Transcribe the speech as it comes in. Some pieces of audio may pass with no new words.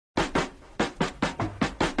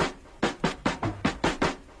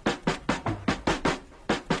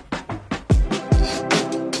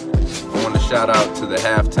shout out to the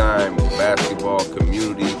halftime basketball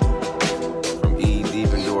community from E.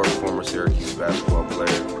 Devendorf, former Syracuse basketball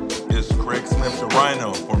player. It's Craig Smith, the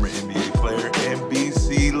Rhino, former NBA player,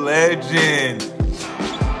 NBC legend.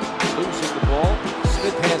 Losing the ball,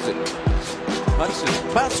 Smith has it.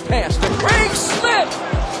 Hudson, bounce pass to Craig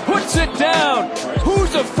Smith, puts it down.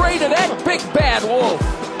 Who's afraid of that big bad wolf?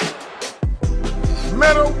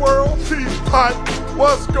 Meta World Teapot,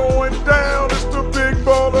 what's going down? It's the Big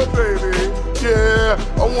Baller, baby. Yeah,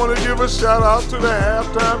 I want to give a shout out to the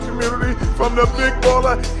halftime community from the Big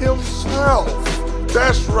Baller himself.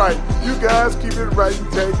 That's right. You guys keep it right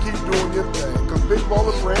and keep doing your thing. Because Big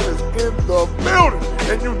Baller Brand is in the building.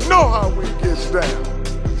 And you know how we get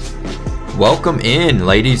down. Welcome in,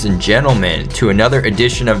 ladies and gentlemen, to another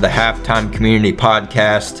edition of the Halftime Community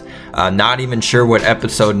Podcast. Not even sure what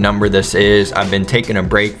episode number this is. I've been taking a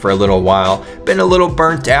break for a little while. Been a little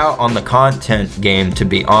burnt out on the content game, to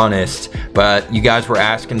be honest. But you guys were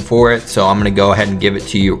asking for it, so I'm going to go ahead and give it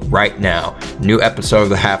to you right now. New episode of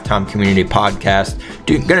the Halftime Community Podcast.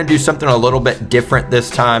 Going to do something a little bit different this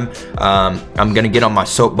time. I'm going to get on my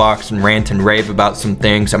soapbox and rant and rave about some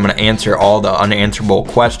things. I'm going to answer all the unanswerable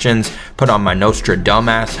questions, put on my Nostra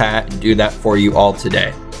Dumbass hat, and do that for you all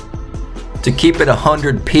today. To keep it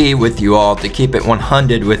 100p with you all, to keep it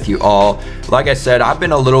 100 with you all, like I said, I've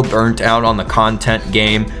been a little burnt out on the content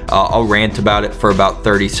game. I'll rant about it for about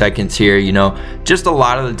 30 seconds here. You know, just a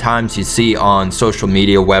lot of the times you see on social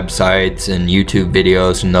media websites and YouTube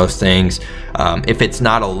videos and those things, if it's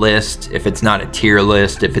not a list, if it's not a tier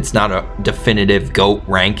list, if it's not a definitive GOAT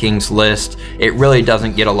rankings list, it really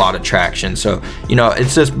doesn't get a lot of traction. So, you know,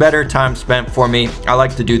 it's just better time spent for me. I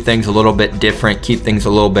like to do things a little bit different, keep things a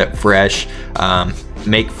little bit fresh.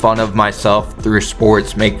 Make fun of myself through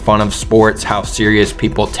sports, make fun of sports, how serious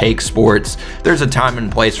people take sports. There's a time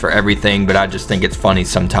and place for everything, but I just think it's funny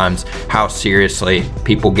sometimes how seriously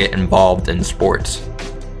people get involved in sports.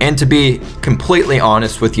 And to be completely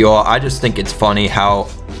honest with you all, I just think it's funny how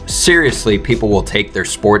seriously people will take their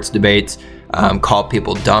sports debates, call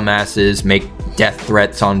people dumbasses, make death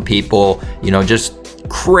threats on people, you know, just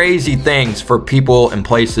crazy things for people and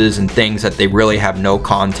places and things that they really have no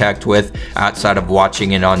contact with outside of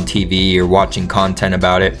watching it on TV or watching content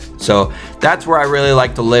about it. So that's where I really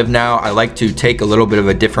like to live now. I like to take a little bit of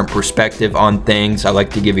a different perspective on things. I like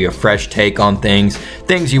to give you a fresh take on things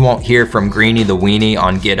you won't hear from Greeny the Weenie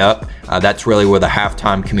on Get Up. That's really where the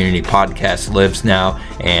Halftime Community Podcast lives now,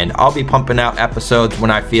 and I'll be pumping out episodes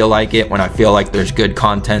when I feel like it, when I feel like there's good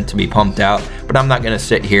content to be pumped out, but I'm not going to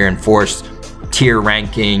sit here and force tier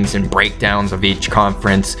rankings and breakdowns of each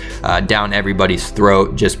conference down everybody's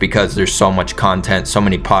throat just because there's so much content, so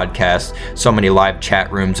many podcasts, so many live chat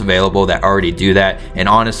rooms available that already do that. And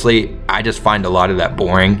honestly, I just find a lot of that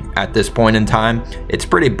boring at this point in time. It's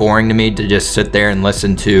pretty boring to me to just sit there and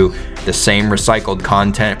listen to the same recycled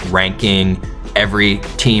content ranking every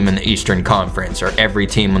team in the Eastern Conference or every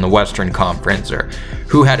team in the Western Conference, or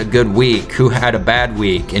who had a good week, who had a bad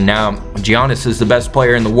week. And now Giannis is the best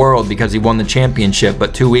player in the world because he won the championship,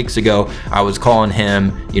 but 2 weeks ago I was calling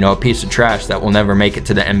him, you know, a piece of trash that will never make it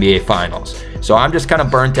to the NBA Finals. So I'm just kind of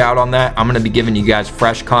burnt out on that. I'm going to be giving you guys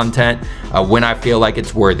fresh content when I feel like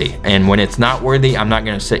it's worthy, and when it's not worthy, I'm not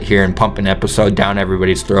going to sit here and pump an episode down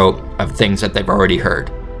everybody's throat of things that they've already heard.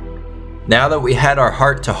 Now that we had our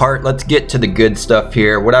heart to heart, let's get to the good stuff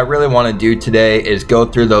here. What I really want to do today is go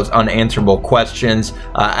through those unanswerable questions.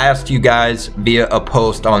 I asked you guys via a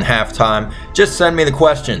post on Halftime, just send me the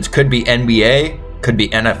questions. Could be NBA, could be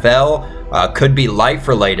NFL, could be life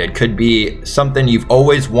related, could be something you've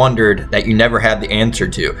always wondered that you never had the answer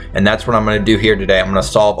to. And that's what I'm going to do here today. I'm going to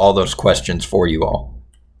solve all those questions for you all.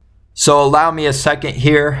 So allow me a second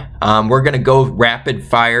here. We're going to go rapid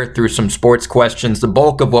fire through some sports questions. The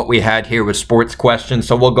bulk of what we had here was sports questions,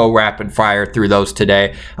 so we'll go rapid fire through those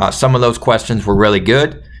today. Some of those questions were really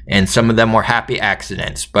good, and some of them were happy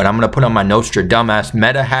accidents. But I'm going to put on my Nostra Dumbass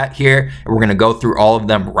meta hat here, and we're going to go through all of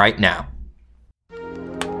them right now.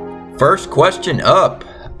 First question up.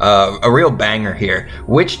 A real banger here.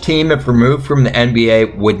 Which team, if removed from the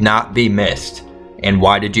NBA, would not be missed? And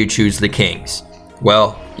why did you choose the Kings?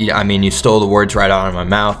 Well, I mean, you stole the words right out of my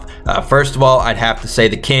mouth. First of all, I'd have to say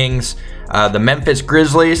the Kings. The Memphis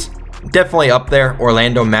Grizzlies, definitely up there.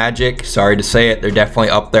 Orlando Magic, sorry to say it, they're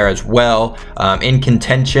definitely up there as well. In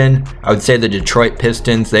contention, I would say the Detroit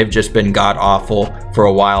Pistons. They've just been god-awful for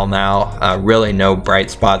a while now. Really no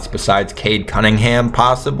bright spots besides Cade Cunningham,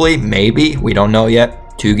 possibly, maybe. We don't know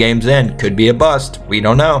yet. 2 games in, could be a bust. We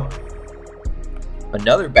don't know.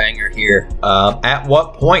 Another banger here. At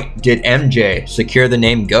what point did MJ secure the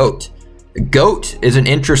name GOAT? GOAT is an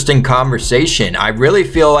interesting conversation. I really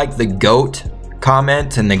feel like the GOAT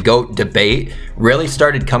comment and the GOAT debate really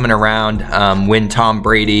started coming around when Tom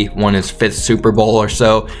Brady won his 5th Super Bowl or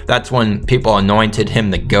so. That's when people anointed him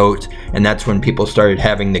the GOAT, and that's when people started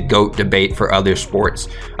having the GOAT debate for other sports.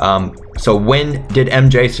 So when did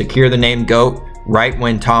MJ secure the name GOAT? Right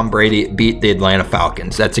when Tom Brady beat the Atlanta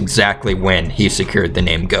Falcons. That's exactly when he secured the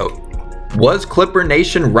name GOAT. Was Clipper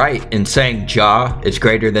Nation right in saying Ja is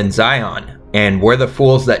greater than Zion? And were the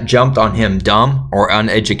fools that jumped on him dumb or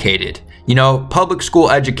uneducated? You know, public school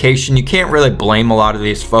education, you can't really blame a lot of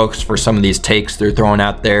these folks for some of these takes they're throwing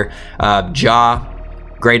out there. Ja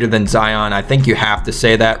greater than Zion, I think you have to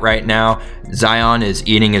say that right now. Zion is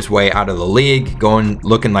eating his way out of the league,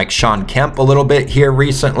 looking like Sean Kemp a little bit here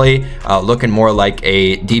recently, looking more like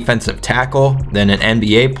a defensive tackle than an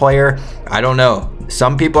NBA player. I don't know.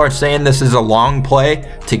 Some people are saying this is a long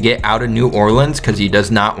play to get out of New Orleans because he does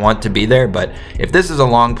not want to be there. But if this is a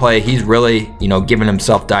long play, he's really, giving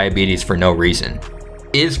himself diabetes for no reason.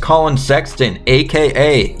 Is Colin Sexton,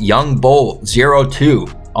 aka Young Bull 02,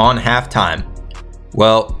 on halftime?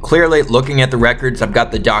 Well, clearly looking at the records, I've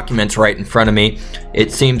got the documents right in front of me.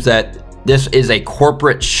 It seems that this is a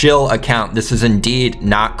corporate shill account. This is indeed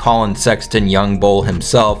not Colin Sexton Young Bull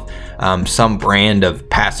himself. Some brand of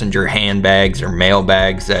passenger handbags or mail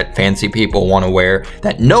bags that fancy people want to wear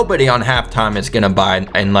that nobody on halftime is going to buy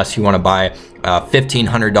unless you want to buy a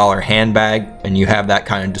 $1,500 handbag and you have that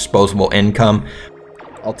kind of disposable income.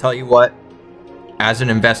 I'll tell you what. As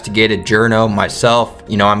an investigative journo myself,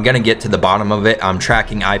 I'm going to get to the bottom of it. I'm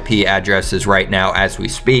tracking IP addresses right now as we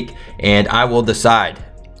speak, and I will decide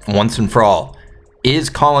once and for all, is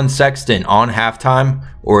Colin Sexton on halftime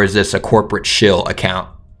or is this a corporate shill account?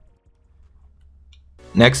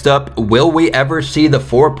 Next up, will we ever see the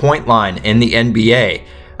 4-point line in the NBA?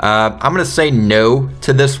 I'm going to say no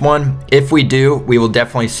to this one. If we do, we will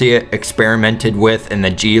definitely see it experimented with in the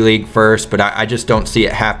G League first, but I just don't see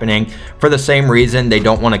it happening for the same reason they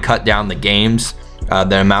don't want to cut down the games,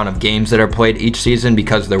 the amount of games that are played each season,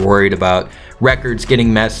 because they're worried about records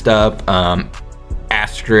getting messed up,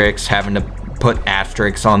 asterisks, having to put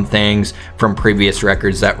asterisks on things from previous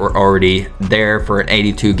records that were already there for an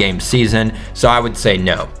 82-game season. So I would say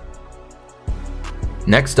no.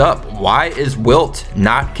 Next up, why is Wilt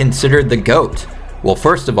not considered the GOAT? Well,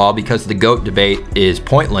 first of all, because the GOAT debate is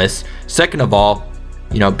pointless. Second of all,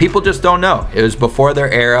 people just don't know. It was before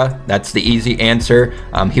their era. That's the easy answer.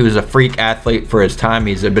 He was a freak athlete for his time.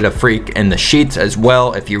 He's a bit of freak in the sheets as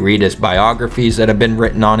well. If you read his biographies that have been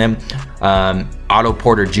written on him, Otto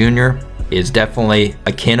Porter Jr. is definitely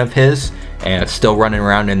a kin of his and still running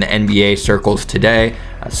around in the NBA circles today.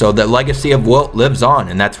 So the legacy of Wilt lives on,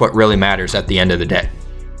 and that's what really matters at the end of the day.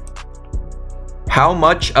 How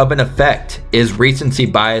much of an effect is recency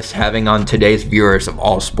bias having on today's viewers of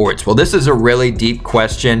all sports? Well, this is a really deep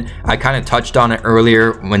question. I kind of touched on it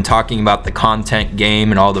earlier when talking about the content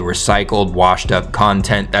game and all the recycled, washed up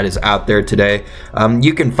content that is out there today.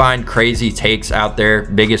 You can find crazy takes out there.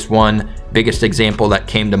 Biggest example that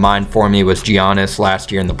came to mind for me was Giannis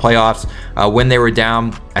last year in the playoffs. When they were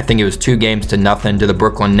down, I think it was 2-0 to the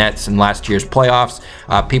Brooklyn Nets in last year's playoffs.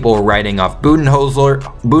 People were writing off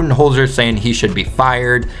Budenholzer saying he should be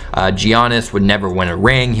fired. Giannis would never win a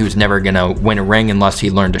ring. He was never going to win a ring unless he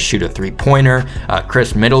learned to shoot a 3-pointer.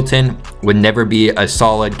 Chris Middleton would never be a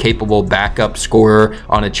solid, capable backup scorer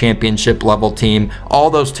on a championship level team. All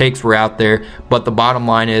those takes were out there, but the bottom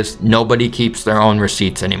line is nobody keeps their own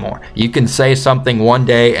receipts anymore. You can say something one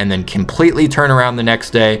day and then completely turn around the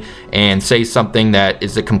next day and say something that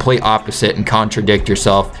is the complete opposite and contradict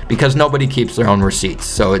yourself because nobody keeps their own receipts.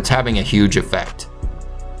 So it's having a huge effect.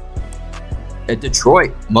 A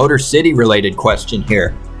Detroit Motor City related question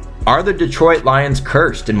here. Are the Detroit Lions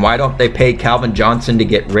cursed, and why don't they pay Calvin Johnson to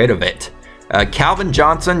get rid of it? Calvin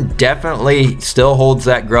Johnson definitely still holds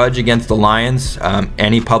that grudge against the Lions.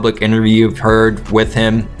 Any public interview you've heard with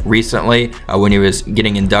him recently when he was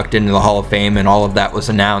getting inducted into the Hall of Fame and all of that was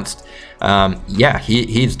announced,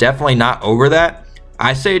 he's definitely not over that.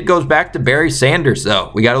 I say it goes back to Barry Sanders,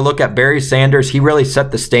 though. We got to look at Barry Sanders. He really set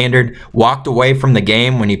the standard, walked away from the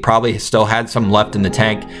game when he probably still had some left in the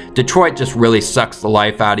tank. Detroit just really sucks the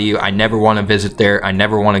life out of you. I never want to visit there. I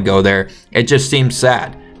never want to go there. It just seems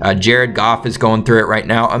sad. Jared Goff is going through it right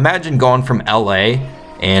now. Imagine going from LA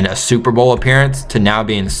and a Super Bowl appearance to now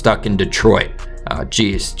being stuck in Detroit.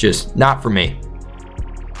 Just not for me.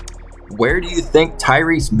 Where do you think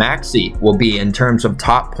Tyrese Maxey will be in terms of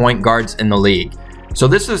top point guards in the league? So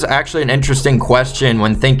this is actually an interesting question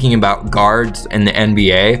when thinking about guards in the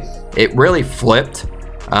NBA. It really flipped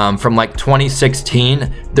from like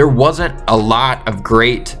 2016, there wasn't a lot of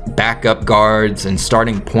great backup guards and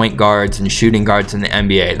starting point guards and shooting guards in the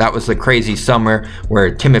NBA. That was the crazy summer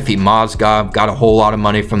where Timothy Mozgov got a whole lot of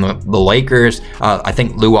money from the Lakers. I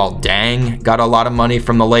think Luol Deng got a lot of money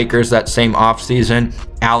from the Lakers that same offseason.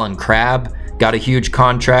 Alan Crabb got a huge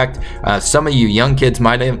contract. Some of you young kids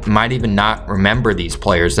might even not remember these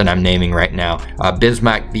players that I'm naming right now.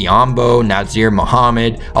 Bismack Biyombo, Nazir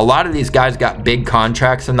Muhammad. A lot of these guys got big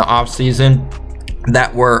contracts in the offseason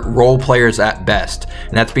that were role players at best.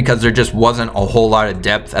 And that's because there just wasn't a whole lot of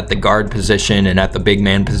depth at the guard position and at the big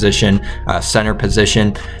man position, center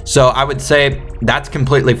position. So I would say that's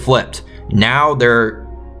completely flipped. Now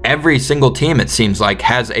every single team, it seems like,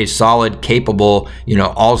 has a solid, capable,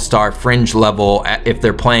 all-star fringe level, if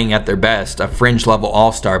they're playing at their best, a fringe level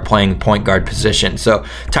all-star playing point guard position. So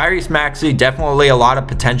Tyrese Maxey, definitely a lot of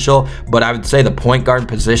potential, but I would say the point guard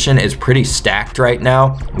position is pretty stacked right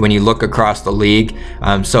now when you look across the league.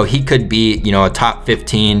 So he could be, a top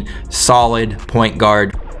 15 solid point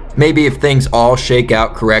guard. Maybe if things all shake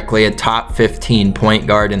out correctly, a top 15 point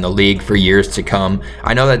guard in the league for years to come.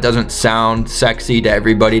 I know that doesn't sound sexy to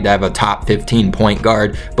everybody to have a top 15 point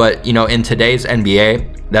guard, but in today's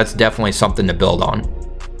NBA, that's definitely something to build on.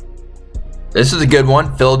 This is a good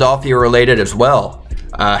one, Philadelphia related as well.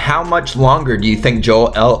 How much longer do you think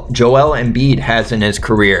Joel Embiid has in his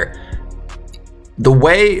career? The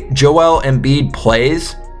way Joel Embiid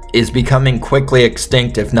plays is becoming quickly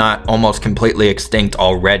extinct, if not almost completely extinct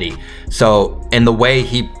already. So in the way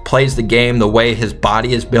he plays the game, the way his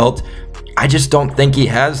body is built, I just don't think he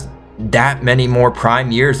has that many more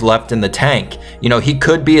prime years left in the tank. He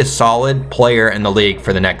could be a solid player in the league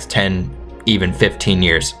for the next 10, even 15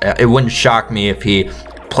 years. It wouldn't shock me if he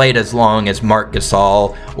played as long as Marc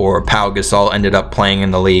Gasol or Pau Gasol ended up playing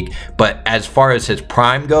in the league. But as far as his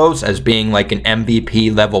prime goes, as being like an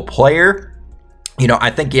MVP level player,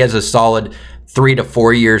 I think he has a solid 3 to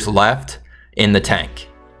 4 years left in the tank.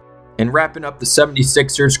 And wrapping up the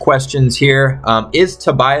 76ers questions here, is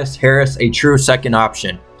Tobias Harris a true second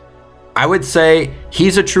option? I would say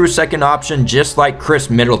he's a true second option, just like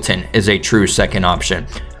Chris Middleton is a true second option.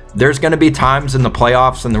 There's going to be times in the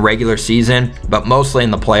playoffs and the regular season, but mostly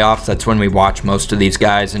in the playoffs, that's when we watch most of these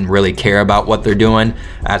guys and really care about what they're doing,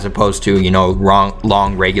 as opposed to,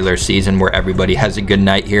 long regular season where everybody has a good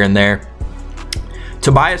night here and there.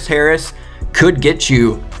 Tobias Harris could get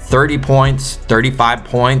you 30 points, 35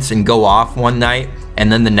 points and go off one night,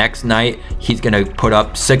 and then the next night he's going to put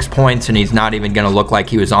up 6 points and he's not even going to look like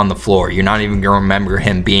he was on the floor. You're not even going to remember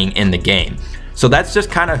him being in the game. So that's just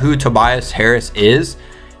kind of who Tobias Harris is.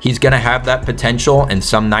 He's going to have that potential, and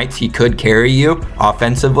some nights he could carry you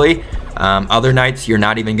offensively. Other nights you're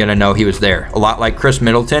not even going to know he was there. A lot like Chris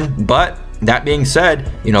Middleton, but that being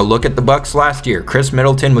said, look at the Bucks last year. Chris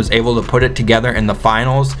Middleton was able to put it together in the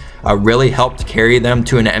finals, really helped carry them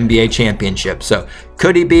to an NBA championship. So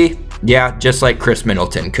could he be? Yeah, just like Chris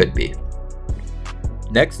Middleton could be.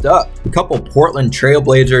 Next up, a couple Portland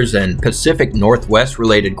Trailblazers and Pacific Northwest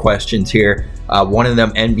related questions here. One of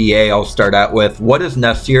them NBA I'll start out with. What is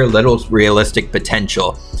Nasir Little's realistic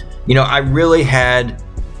potential? I really had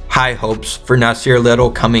high hopes for Nasir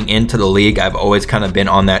Little coming into the league. I've always kind of been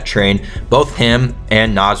on that train. Both him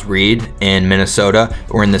and Naz Reid in Minnesota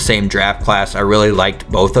were in the same draft class. I really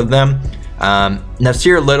liked both of them.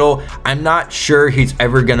 Nasir Little, I'm not sure he's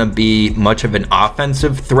ever going to be much of an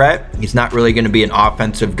offensive threat. He's not really going to be an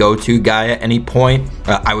offensive go-to guy at any point.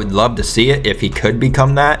 I would love to see it if he could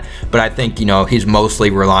become that, but I think, he's mostly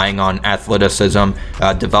relying on athleticism,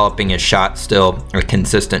 developing his shot still, a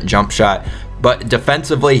consistent jump shot. But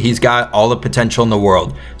defensively, he's got all the potential in the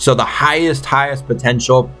world. So the highest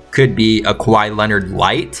potential could be a Kawhi Leonard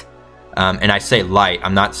light. And I say light,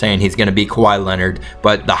 I'm not saying he's going to be Kawhi Leonard,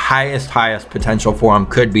 but the highest potential for him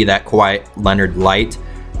could be that Kawhi Leonard light.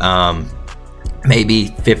 Maybe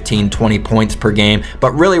 15, 20 points per game.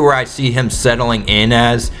 But really where I see him settling in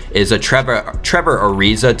as is a Trevor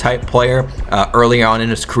Ariza type player. Early on in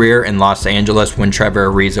his career in Los Angeles, when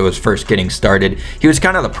Trevor Ariza was first getting started, he was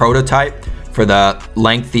kind of the prototype for the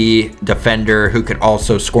lengthy defender who could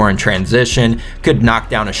also score in transition, could knock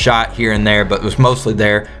down a shot here and there, but was mostly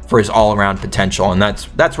there for his all-around potential, and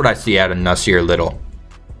that's what I see out of Nasir Little.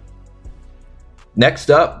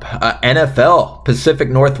 Next up, NFL, Pacific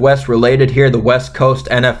Northwest related here, the West Coast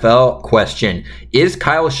NFL question. Is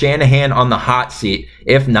Kyle Shanahan on the hot seat?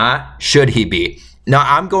 If not, should he be? Now,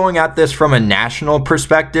 I'm going at this from a national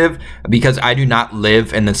perspective because I do not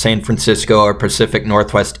live in the San Francisco or Pacific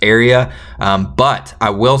Northwest area. But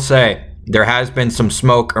I will say there has been some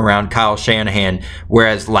smoke around Kyle Shanahan,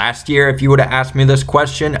 whereas last year, if you would have asked me this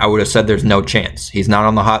question, I would have said there's no chance. He's not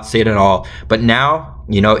on the hot seat at all. But now,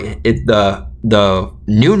 the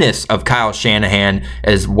newness of Kyle Shanahan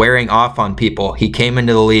is wearing off on people. He came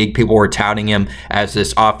into the league, people were touting him as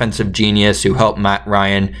this offensive genius who helped Matt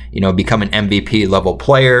Ryan, become an MVP level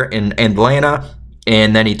player in Atlanta.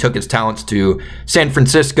 And then he took his talents to San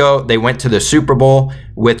Francisco. They went to the Super Bowl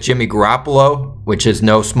with Jimmy Garoppolo, which is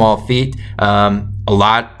no small feat. A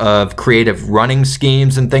lot of creative running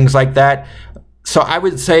schemes and things like that. So I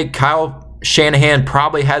would say Kyle Shanahan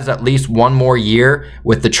probably has at least one more year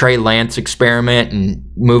with the Trey Lance experiment and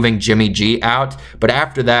moving Jimmy G out. But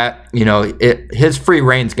after that, his free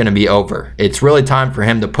reign's going to be over. It's really time for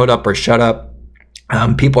him to put up or shut up.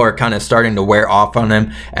 People are kind of starting to wear off on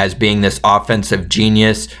him as being this offensive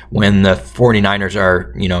genius when the 49ers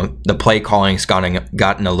are, the play calling's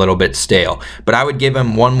gotten a little bit stale. But I would give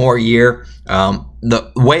him one more year.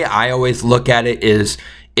 The way I always look at it is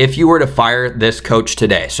if you were to fire this coach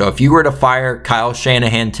today, so if you were to fire Kyle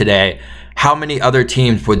Shanahan today, how many other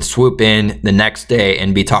teams would swoop in the next day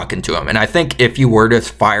and be talking to him? And I think if you were to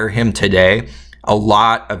fire him today, a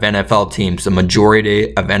lot of NFL teams, the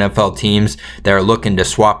majority of NFL teams that are looking to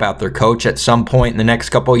swap out their coach at some point in the next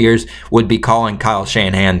couple of years would be calling Kyle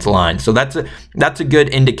Shanahan's line. So that's a good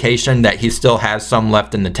indication that he still has some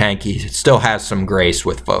left in the tank. He still has some grace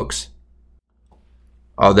with folks.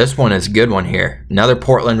 Oh, this one is a good one here. Another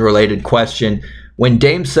Portland-related question. When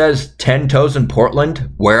Dame says 10 toes in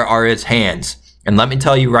Portland, where are his hands? And let me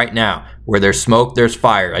tell you right now, where there's smoke, there's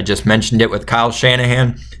fire. I just mentioned it with Kyle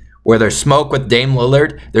Shanahan. Where there's smoke with Dame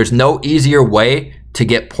Lillard, there's no easier way to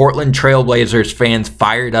get Portland Trailblazers fans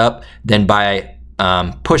fired up than by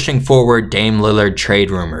pushing forward Dame Lillard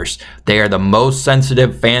trade rumors. They are the most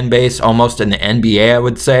sensitive fan base almost in the NBA, I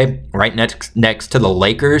would say, right next to the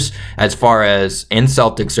Lakers, and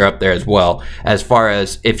Celtics are up there as well. As far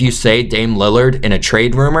as if you say Dame Lillard in a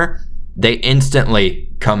trade rumor, they instantly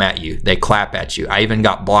come at you. They clap at you. I even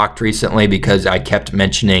got blocked recently because I kept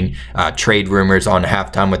mentioning trade rumors on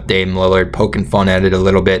Halftime with Dame Lillard, poking fun at it a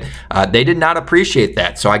little bit. They did not appreciate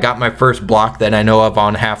that. So I got my first block that I know of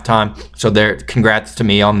on Halftime. So congrats to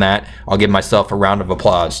me on that. I'll give myself a round of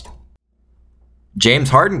applause. James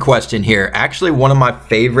Harden question here. Actually, one of my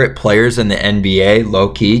favorite players in the NBA,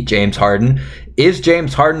 low-key, James Harden. Is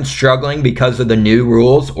James Harden struggling because of the new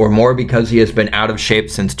rules or more because he has been out of shape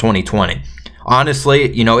since 2020? Honestly,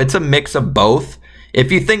 it's a mix of both.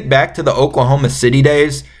 If you think back to the Oklahoma City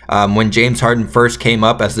days, when James Harden first came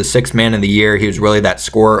up as the sixth man of the year, he was really that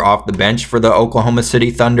scorer off the bench for the Oklahoma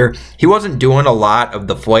City Thunder. He wasn't doing a lot of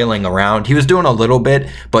the flailing around. He was doing a little bit,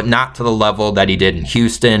 but not to the level that he did in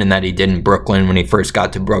Houston and that he did in Brooklyn when he first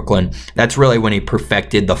got to Brooklyn. That's really when he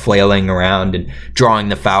perfected the flailing around and drawing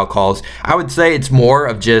the foul calls. I would say it's more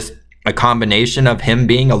of just a combination of him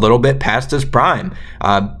being a little bit past his prime.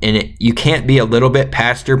 You can't be a little bit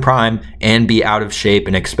past your prime and be out of shape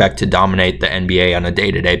and expect to dominate the NBA on a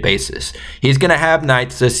day-to-day basis. He's going to have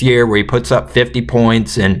nights this year where he puts up 50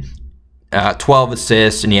 points and 12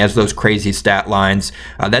 assists and he has those crazy stat lines.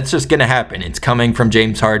 That's just going to happen. It's coming from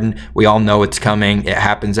James Harden. We all know it's coming. It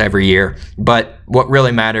happens every year. But what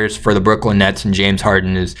really matters for the Brooklyn Nets and James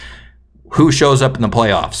Harden is who shows up in the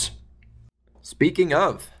playoffs. Speaking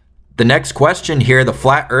of, the next question here, the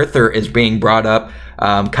flat earther is being brought up,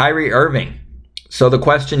 Kyrie Irving. So the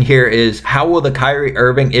question here is, how will the Kyrie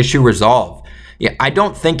Irving issue resolve? Yeah, I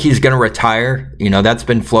don't think he's going to retire. That's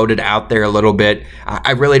been floated out there a little bit.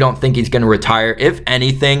 I really don't think he's going to retire. If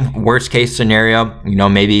anything, worst case scenario,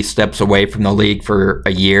 maybe he steps away from the league for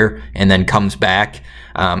a year and then comes back.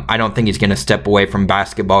 I don't think he's going to step away from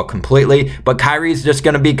basketball completely, but Kyrie's just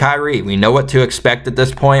going to be Kyrie. We know what to expect at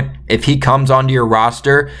this point. If he comes onto your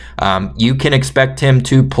roster, you can expect him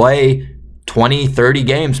to play 20, 30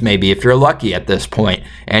 games maybe if you're lucky at this point.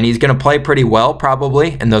 And he's going to play pretty well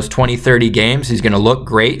probably in those 20, 30 games. He's going to look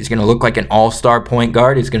great. He's going to look like an all-star point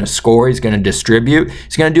guard. He's going to score. He's going to distribute.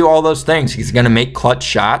 He's going to do all those things. He's going to make clutch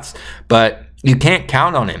shots, but you can't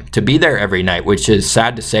count on him to be there every night, which is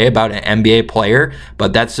sad to say about an NBA player,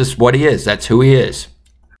 but that's just what he is. That's who he is.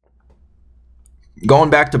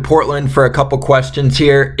 Going back to Portland for a couple questions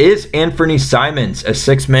here. Is Anthony Simons a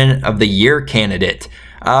Sixth Man of the Year candidate?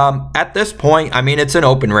 At this point, it's an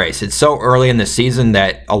open race. It's so early in the season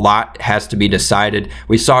that a lot has to be decided.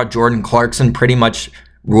 We saw Jordan Clarkson pretty much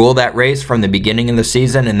rule that race from the beginning of the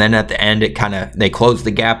season, and then at the end they closed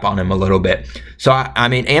the gap on him a little bit. So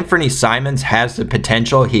Anthony Simons has the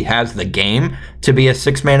potential, he has the game to be a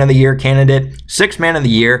Sixth Man of the Year candidate. Sixth Man of the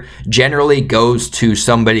Year generally goes to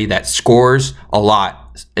somebody that scores a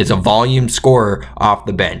lot, is a volume scorer off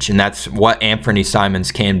the bench, and that's what Anthony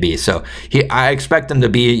Simons can be. So I expect him to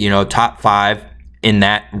be, top 5 in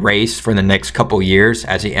that race for the next couple years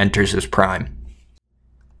as he enters his prime.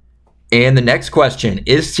 And the next question,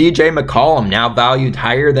 is CJ McCollum now valued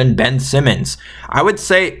higher than Ben Simmons? I would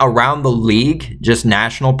say around the league, just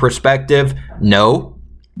national perspective, no.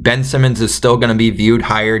 Ben Simmons is still going to be viewed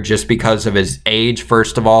higher just because of his age,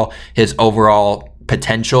 first of all, his overall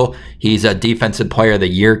potential. He's a Defensive Player of the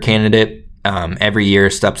Year candidate. Every year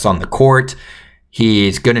steps on the court.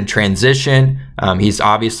 He's good in transition. He's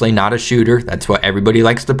obviously not a shooter. That's what everybody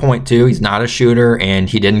likes to point to. He's not a shooter, and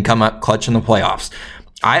he didn't come up clutch in the playoffs.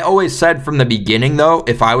 I always said from the beginning, though,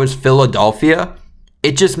 if I was Philadelphia,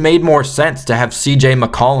 it just made more sense to have CJ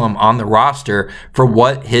McCollum on the roster for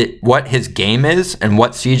what his game is and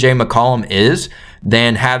what CJ McCollum is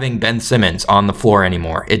than having Ben Simmons on the floor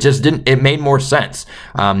anymore. It just didn't. It made more sense.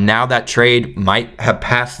 Now that trade might have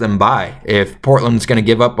passed them by. If Portland's going to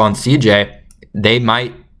give up on CJ, they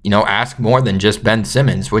might, ask more than just Ben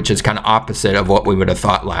Simmons, which is kind of opposite of what we would have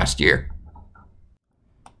thought last year.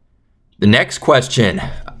 The next question,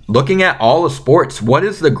 looking at all of sports, what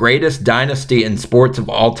is the greatest dynasty in sports of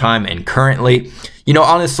all time and currently?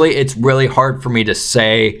 Honestly, it's really hard for me to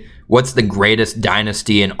say what's the greatest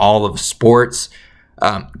dynasty in all of sports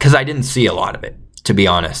because I didn't see a lot of it, to be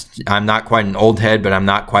honest. I'm not quite an old head, but I'm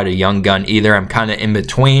not quite a young gun either. I'm kind of in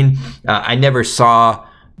between. I never saw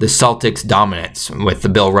the Celtics dominance with the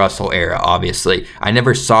Bill Russell era, obviously. I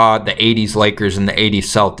never saw the 80s Lakers and the 80s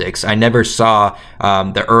Celtics. I never saw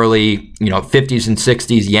the early, 50s and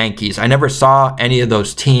 60s Yankees. I never saw any of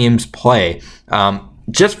those teams play.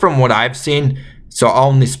 Just from what I've seen, so I'll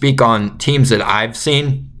only speak on teams that I've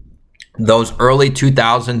seen, those early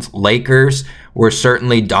 2000s Lakers were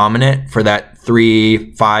certainly dominant for that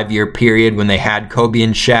 3-5 year period when they had Kobe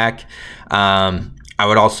and Shaq. I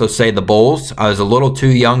would also say the Bulls. I was a little too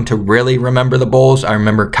young to really remember the Bulls. I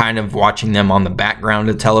remember kind of watching them on the background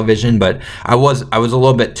of television, but I was a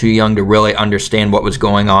little bit too young to really understand what was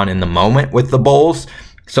going on in the moment with the Bulls.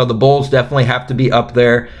 So the Bulls definitely have to be up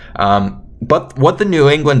there. But what the New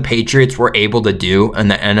England Patriots were able to do in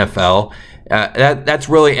the NFL, that's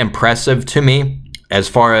really impressive to me. As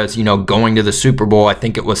far as, going to the Super Bowl, I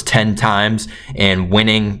think it was 10 times and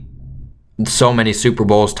winning so many Super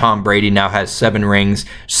Bowls. Tom Brady now has 7 rings.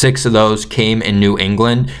 6 of those came in New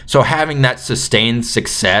England. So having that sustained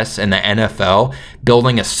success in the NFL,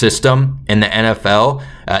 building a system in the NFL,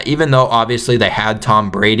 even though obviously they had Tom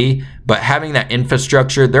Brady, but having that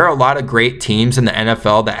infrastructure, there are a lot of great teams in the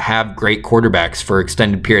NFL that have great quarterbacks for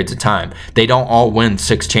extended periods of time. They don't all win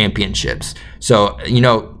 6 championships. So,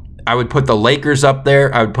 I would put the Lakers up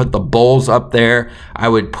there. I would put the Bulls up there. I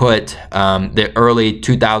would put the early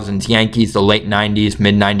 2000s Yankees, the late 90s,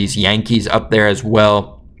 mid-90s Yankees up there as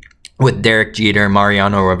well. With Derek Jeter,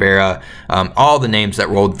 Mariano Rivera, all the names that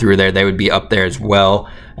rolled through there, they would be up there as well.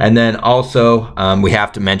 And then also, we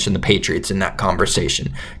have to mention the Patriots in that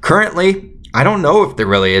conversation. Currently, I don't know if there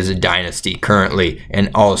really is a dynasty currently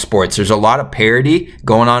in all sports. There's a lot of parity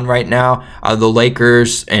going on right now. The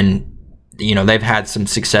Lakers and they've had some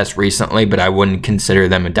success recently, but I wouldn't consider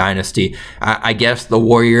them a dynasty. I guess the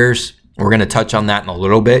Warriors, we're going to touch on that in a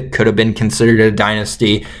little bit, could have been considered a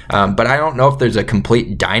dynasty, but I don't know if there's a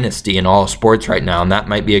complete dynasty in all sports right now, and that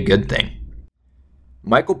might be a good thing.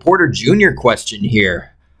 Michael Porter Jr. question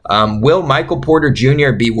here. Will Michael Porter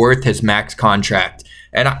Jr. be worth his max contract?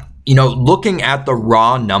 And, looking at the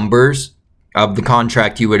raw numbers of the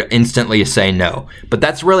contract, you would instantly say no. But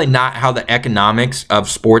that's really not how the economics of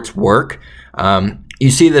sports work. You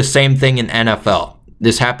see the same thing in NFL.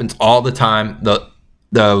 This happens all the time.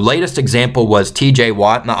 The latest example was TJ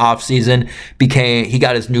Watt in the offseason. He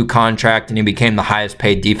got his new contract and he became the highest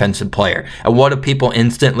paid defensive player. And what do people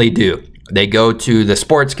instantly do? They go to the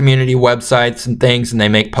sports community websites and things and they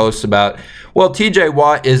make posts about, well, TJ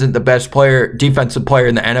Watt isn't the best defensive player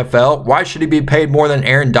in the NFL. Why should he be paid more than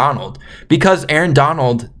Aaron Donald? Because Aaron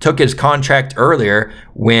Donald took his contract earlier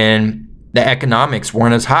when the economics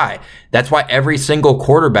weren't as high. That's why every single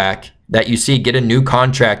quarterback that you see get a new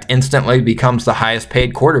contract instantly becomes the highest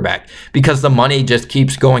paid quarterback, because the money just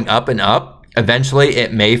keeps going up and up. Eventually,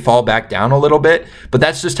 it may fall back down a little bit, but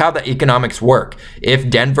that's just how the economics work. If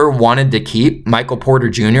Denver wanted to keep Michael Porter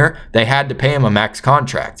Jr., they had to pay him a max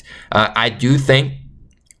contract. I do think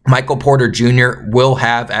Michael Porter Jr. will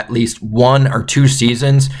have at least 1 or 2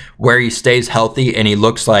 seasons where he stays healthy and he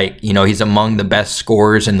looks like, he's among the best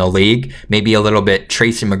scorers in the league, maybe a little bit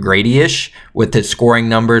Tracy McGrady-ish with his scoring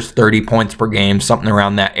numbers, 30 points per game, something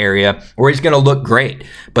around that area, where he's going to look great.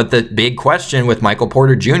 But the big question with Michael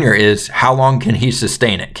Porter Jr. is how long can he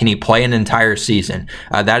sustain it? Can he play an entire season?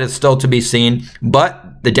 That is still to be seen, but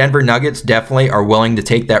the Denver Nuggets definitely are willing to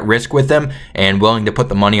take that risk with him and willing to put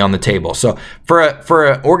the money on the table. So for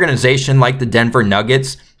an organization like the Denver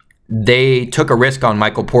Nuggets, they took a risk on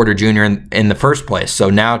Michael Porter Jr. in the first place.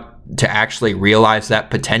 So now to actually realize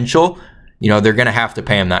that potential, they're going to have to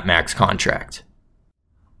pay him that max contract.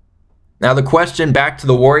 Now the question back to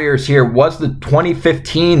the Warriors here, was the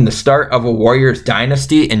 2015 the start of a Warriors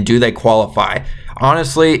dynasty, and do they qualify?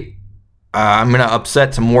 Honestly, I'm going to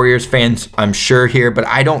upset some Warriors fans, I'm sure here, but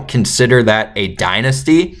I don't consider that a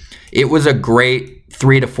dynasty. It was a great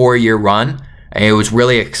 3 to 4 year run. It was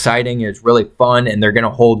really exciting. It was really fun, and they're going to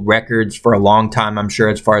hold records for a long time, I'm sure,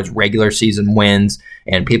 as far as regular season wins.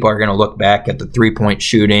 And people are going to look back at the 3-point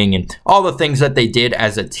shooting and all the things that they did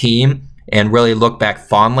as a team and really look back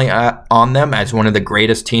fondly on them as one of the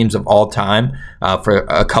greatest teams of all time for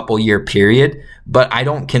a couple year period. But I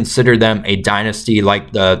don't consider them a dynasty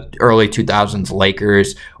like the early 2000s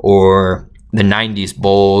Lakers or the 90s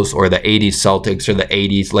Bulls or the 80s Celtics or the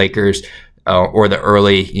 80s Lakers or the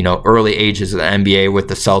early ages of the NBA with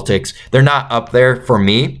the Celtics. They're not up there for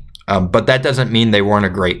me, but that doesn't mean they weren't a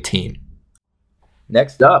great team.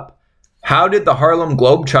 Next up, how did the Harlem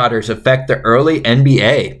Globetrotters affect the early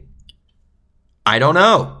NBA? I don't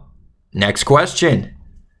know. Next question.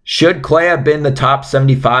 Should Klay have been the top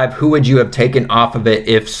 75? Who would you have taken off of it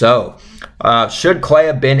if so? Should Klay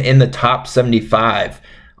have been in the top 75?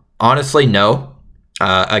 Honestly, no.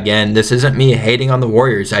 Again, this isn't me hating on the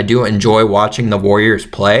Warriors. I do enjoy watching the Warriors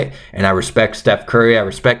play, and I respect Steph Curry. I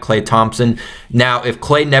respect Klay Thompson. Now, if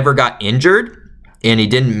Klay never got injured and he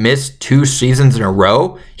didn't miss 2 seasons in a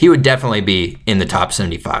row, he would definitely be in the top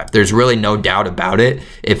 75. There's really no doubt about it.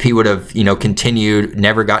 If he would have, continued,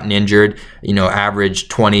 never gotten injured,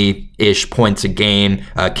 averaged 20-ish points a game,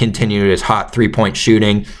 continued his hot 3-point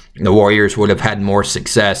shooting, the Warriors would have had more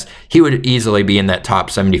success. He would easily be in that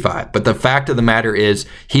top 75. But the fact of the matter is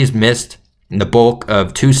he's missed the bulk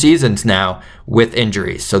of 2 seasons now with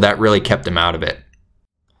injuries. So that really kept him out of it.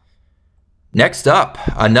 Next up,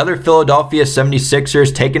 another Philadelphia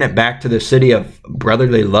 76ers taking it back to the city of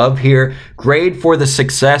brotherly love here. Grade for the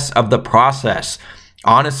success of the process.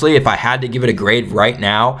 Honestly, if I had to give it a grade right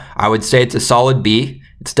now, I would say it's a solid B.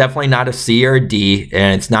 It's definitely not a C or a D,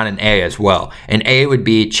 and it's not an A as well. An A would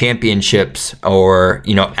be championships or,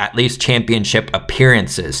 at least championship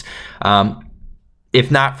appearances.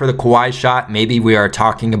 If not for the Kawhi shot, maybe we are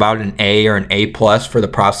talking about an A or an A plus for the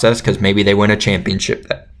process because maybe they win a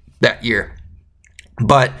championship that year.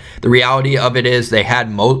 But the reality of it is they had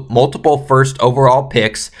multiple first overall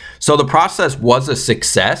picks. So the process was a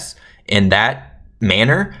success in that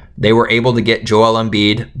manner. They were able to get Joel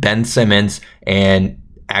Embiid, Ben Simmons, and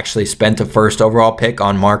actually spent a first overall pick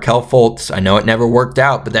on Markelle Fultz. I know it never worked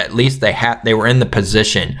out, but at least they were in the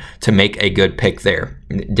position to make a good pick there.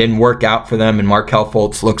 It didn't work out for them, and Markelle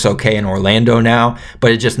Fultz looks okay in Orlando now,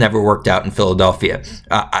 but it just never worked out in Philadelphia.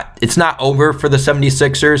 It's not over for the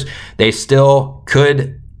 76ers. They still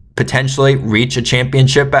could potentially reach a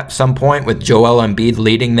championship at some point with Joel Embiid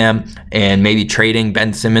leading them and maybe trading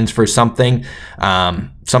Ben Simmons for something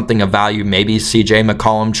of value. Maybe CJ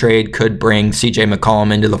McCollum trade could bring CJ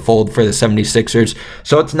McCollum into the fold for the 76ers.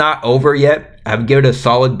 So it's not over yet. I would give it a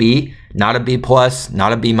solid B, not a B plus,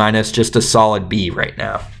 not a B minus, just a solid B right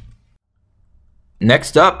now.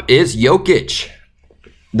 Next up is Jokic,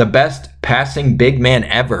 the best passing big man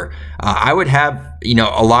ever. I would have,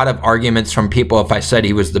 a lot of arguments from people if I said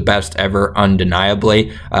he was the best ever,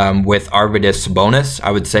 undeniably. With Arvydas Sabonis,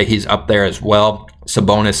 I would say he's up there as well.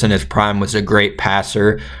 Sabonis in his prime was a great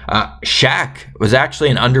passer. Shaq was actually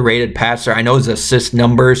an underrated passer. I know his assist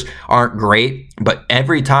numbers aren't great, but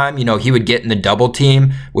every time, he would get in the double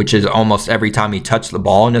team, which is almost every time he touched the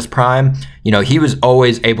ball in his prime, he was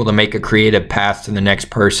always able to make a creative pass to the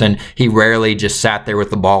next person. He rarely just sat there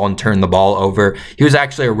with the ball and turned the ball over. He was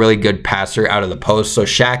actually a really good passer out of the post. So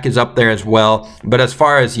Shaq is up there as well. But as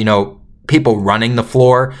far as, people running the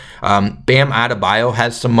floor, Bam Adebayo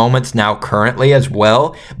has some moments now currently as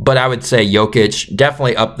well, but I would say Jokic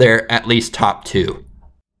definitely up there, at least top 2.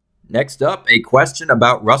 Next up, a question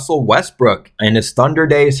about Russell Westbrook and his Thunder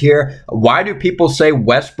days here. Why do people say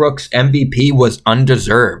Westbrook's MVP was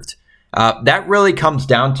undeserved? That really comes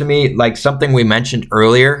down to me like something we mentioned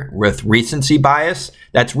earlier with recency bias.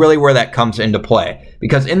 That's really where that comes into play,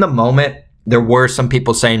 because in the moment, There were some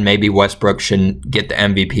people saying maybe Westbrook shouldn't get the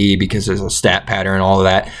MVP because there's a stat pattern and all of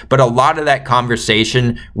that. But a lot of that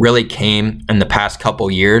conversation really came in the past couple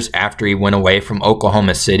years after he went away from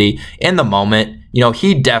Oklahoma City. In the moment,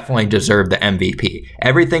 he definitely deserved the MVP.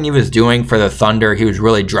 Everything he was doing for the Thunder, he was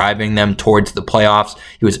really driving them towards the playoffs.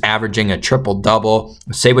 He was averaging a triple-double.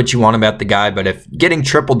 Say what you want about the guy, but if getting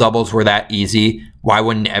triple-doubles were that easy, why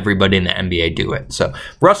wouldn't everybody in the NBA do it? So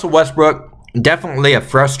Russell Westbrook, definitely a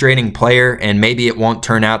frustrating player, and maybe it won't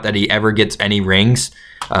turn out that he ever gets any rings.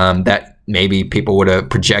 That maybe people would have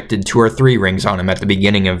projected 2 or 3 rings on him at the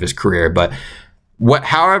beginning of his career. But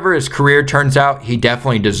however his career turns out, he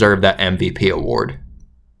definitely deserved that MVP award.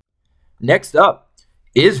 Next up,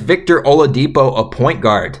 is Victor Oladipo a point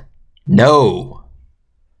guard? No.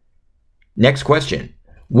 Next question.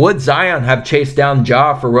 Would Zion have chased down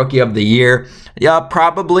Ja for Rookie of the Year? Yeah,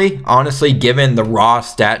 probably. Honestly, given the raw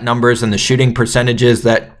stat numbers and the shooting percentages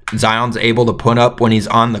that Zion's able to put up when he's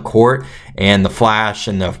on the court and the flash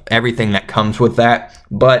and everything that comes with that.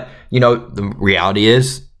 But, the reality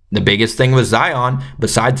is the biggest thing with Zion,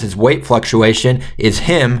 besides his weight fluctuation, is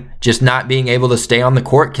him just not being able to stay on the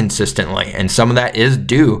court consistently. And some of that is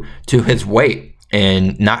due to his weight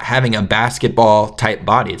and not having a basketball type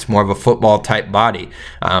body. It's more of a football type body.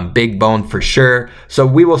 Big bone for sure. So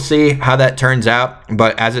we will see how that turns out.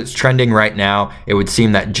 But as it's trending right now, it would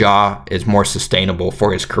seem that Ja is more sustainable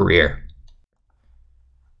for his career.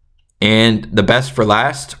 And the best for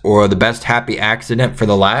last, or the best happy accident for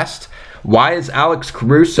the last, why is Alex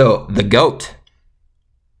Caruso the GOAT?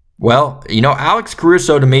 Well, Alex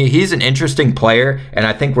Caruso, to me, he's an interesting player, and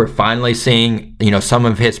I think we're finally seeing, some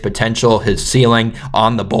of his potential, his ceiling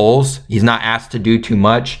on the Bulls. He's not asked to do too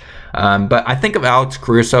much, but I think of Alex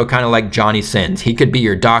Caruso kind of like Johnny Sins. He could be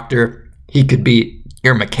your doctor. He could be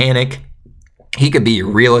your mechanic. He could be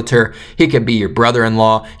your realtor. He could be your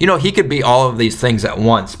brother-in-law. He could be all of these things at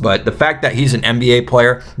once, but the fact that he's an NBA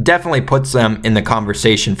player definitely puts them in the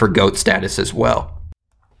conversation for GOAT status as well.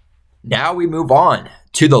 Now we move on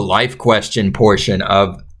to the life question portion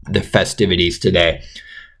of the festivities today.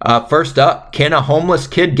 First up, can a homeless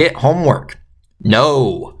kid get homework?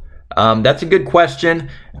 No. That's a good question.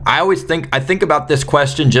 I think about this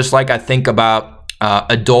question just like I think about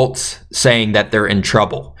adults saying that they're in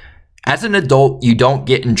trouble. As an adult, you don't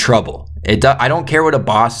get in trouble. I don't care what a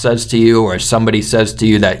boss says to you or somebody says to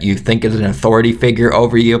you that you think is an authority figure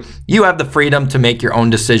over you. You have the freedom to make your own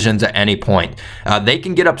decisions at any point. They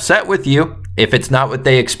can get upset with you if it's not what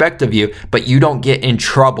they expect of you, but you don't get in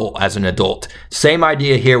trouble as an adult. Same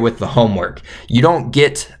idea here with the homework. You don't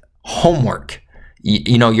get homework.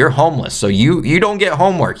 You're homeless, so you don't get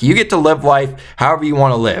homework. You get to live life however you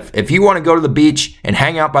want to live. If you want to go to the beach and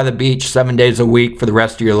hang out by the beach 7 days a week for the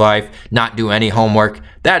rest of your life, not do any homework,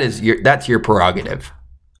 that's your prerogative.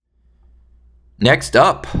 Next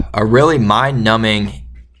up, a really mind-numbing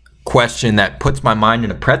question that puts my mind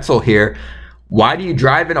in a pretzel here. Why do you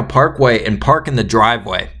drive in a parkway and park in the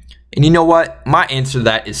driveway? And you know what? My answer to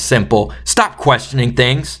that is simple. Stop questioning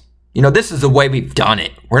things. This is the way we've done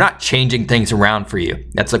it. We're not changing things around for you.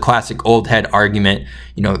 That's a classic old head argument.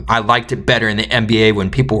 I liked it better in the NBA when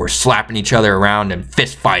people were slapping each other around and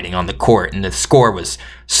fist fighting on the court, and the score was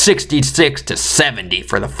 66-70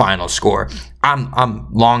 for the final score. I'm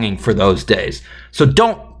longing for those days. So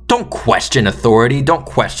don't question authority. Don't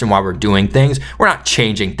question why we're doing things. We're not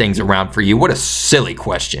changing things around for you. What a silly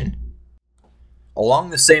question.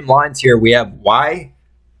 Along the same lines here, we have why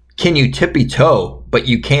can you tippy toe, but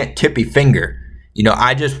you can't tippy finger?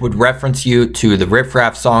 I just would reference you to the Riff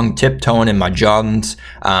Raff song, Tiptoeing in My Jordans.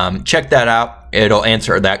 Check that out. It'll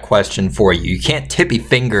answer that question for you. You can't tippy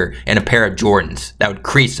finger in a pair of Jordans. That would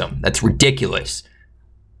crease them. That's ridiculous.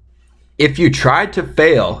 If you tried to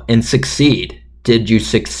fail and succeed, did you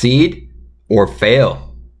succeed or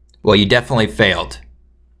fail? Well, you definitely failed.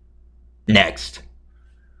 Next.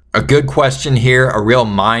 A good question here, a real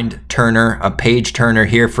mind turner, a page turner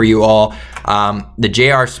here for you all. The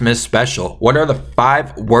J.R. Smith special. What are the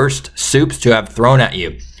 5 worst soups to have thrown at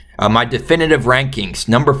you? My definitive rankings.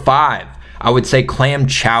 Number 5, I would say clam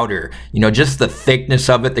chowder. Just the thickness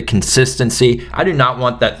of it, the consistency. I do not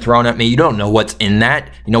want that thrown at me. You don't know what's in that.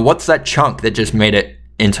 What's that chunk that just made it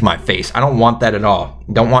into my face? I don't want that at all.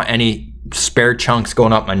 Don't want any spare chunks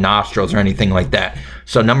going up my nostrils or anything like that.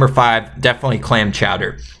 So number 5, definitely clam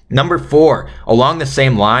chowder. Number 4, along the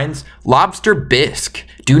same lines, lobster bisque.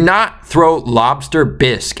 Do not throw lobster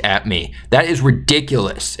bisque at me. That is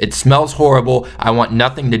ridiculous. It smells horrible. I want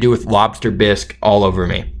nothing to do with lobster bisque all over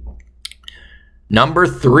me. Number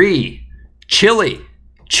 3, chili.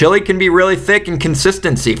 chili can be really thick in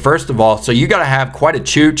consistency, first of all. So you got to have quite a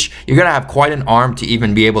chooch. You got to have quite an arm to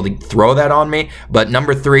even be able to throw that on me. But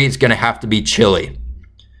number 3 is going to have to be chili.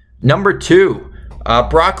 Number 2,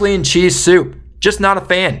 broccoli and cheese soup. Just not a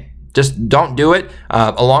fan. Just don't do it.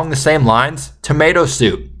 Along the same lines, tomato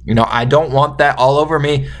soup. I don't want that all over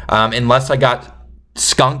me unless I got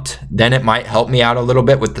skunked. Then it might help me out a little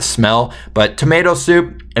bit with the smell. But tomato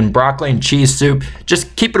soup and broccoli and cheese soup,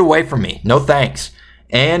 just keep it away from me. No thanks.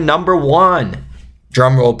 And number 1,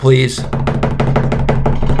 drum roll please.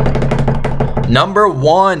 Number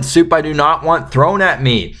 1 soup I do not want thrown at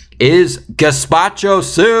me is gazpacho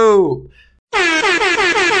soup.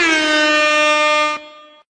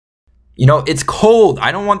 It's cold.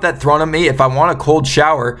 I don't want that thrown at me. If I want a cold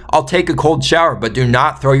shower, I'll take a cold shower, but do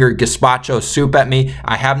not throw your gazpacho soup at me.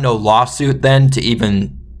 I have no lawsuit then to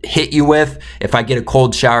even hit you with if I get a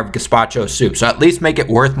cold shower of gazpacho soup. So at least make it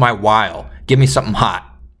worth my while. Give me something hot.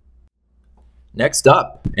 Next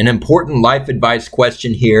up, an important life advice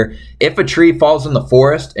question here. If a tree falls in the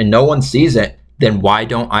forest and no one sees it, then why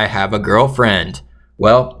don't I have a girlfriend?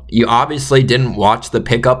 Well, you obviously didn't watch The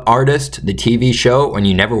Pickup Artist, the TV show, and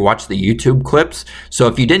you never watched the YouTube clips. So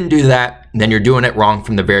if you didn't do that, then you're doing it wrong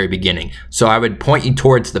from the very beginning. So I would point you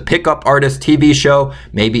towards the Pickup Artist TV show.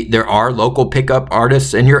 Maybe there are local pickup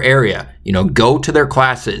artists in your area. Go to their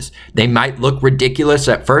classes. They might look ridiculous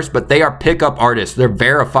at first, but they are pickup artists. They're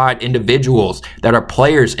verified individuals that are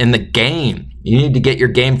players in the game. You need to get your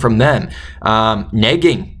game from them.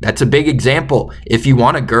 Negging, that's a big example. If you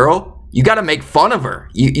want a girl, you got to make fun of her.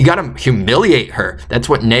 You got to humiliate her. That's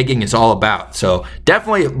what negging is all about. So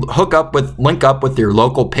definitely link up with your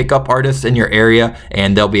local pickup artists in your area,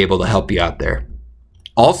 and they'll be able to help you out there.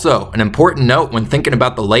 Also, an important note when thinking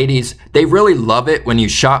about the ladies, they really love it when you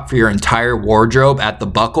shop for your entire wardrobe at the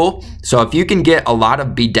Buckle. So if you can get a lot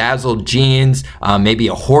of bedazzled jeans, maybe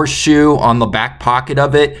a horseshoe on the back pocket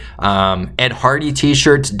of it, Ed Hardy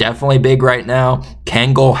t-shirts, definitely big right now,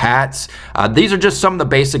 Kangol hats. These are just some of the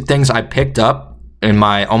basic things I picked up in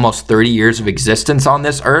my almost 30 years of existence on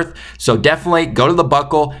this earth. So definitely go to the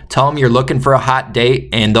Buckle, tell them you're looking for a hot date,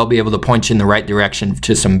 and they'll be able to point you in the right direction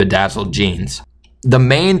to some bedazzled jeans. The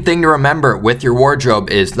main thing to remember with your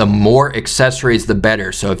wardrobe is the more accessories, the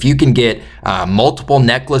better. So if you can get multiple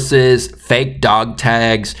necklaces, fake dog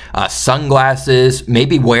tags, sunglasses,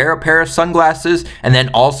 maybe wear a pair of sunglasses, and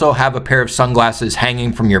then also have a pair of sunglasses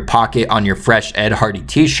hanging from your pocket on your fresh Ed Hardy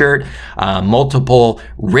t-shirt, multiple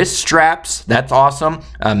wrist straps, that's awesome.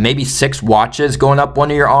 Maybe 6 watches going up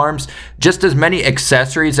one of your arms. Just as many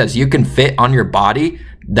accessories as you can fit on your body,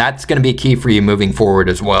 that's going to be key for you moving forward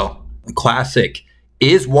as well. Classic.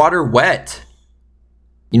 Is water wet?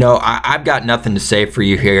 I've got nothing to say for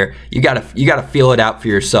you here. You gotta feel it out for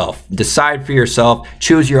yourself. Decide for yourself.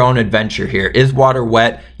 Choose your own adventure here. Is water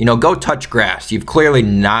wet? Go touch grass. You've clearly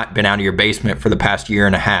not been out of your basement for the past year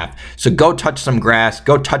and a half. So go touch some grass,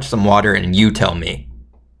 go touch some water, and you tell me.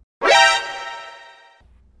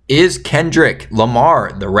 Is Kendrick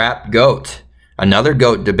Lamar the rap GOAT? Another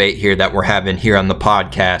GOAT debate here that we're having here on the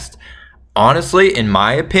podcast. Honestly, in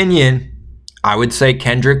my opinion, I would say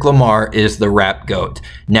Kendrick Lamar is the rap GOAT.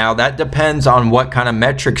 Now, that depends on what kind of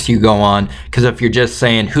metrics you go on, because if you're just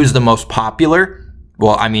saying who's the most popular,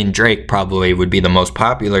 well, Drake probably would be the most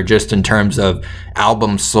popular just in terms of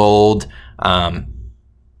albums sold,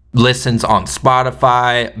 listens on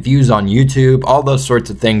Spotify, views on YouTube, all those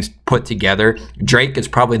sorts of things put together. Drake is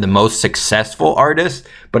probably the most successful artist,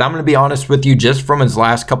 but I'm going to be honest with you, just from his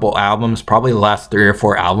last couple albums, probably the last 3 or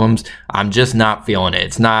 4 albums, I'm just not feeling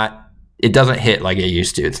it. It doesn't hit like it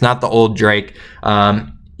used to. It's not the old Drake.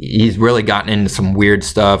 He's really gotten into some weird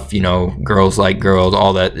stuff, girls like girls,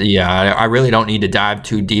 all that. Yeah, I really don't need to dive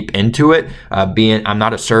too deep into it. I'm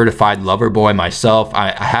not a certified lover boy myself.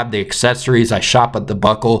 I have the accessories. I shop at the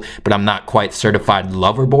Buckle, but I'm not quite certified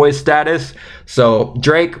lover boy status. So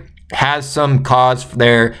Drake has some cause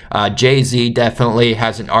there. Jay-Z definitely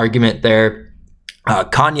has an argument there.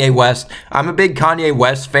 Kanye West, I'm a big Kanye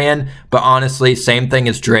West fan, but honestly, same thing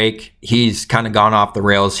as Drake. He's kind of gone off the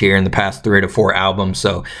rails here in the past 3 to 4 albums,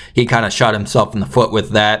 so he kind of shot himself in the foot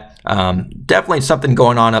with that. Definitely something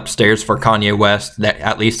going on upstairs for Kanye West that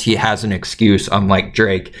at least he has an excuse, unlike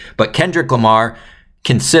Drake. But Kendrick Lamar,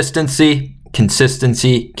 consistency.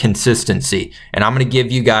 And I'm going to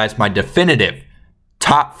give you guys my definitive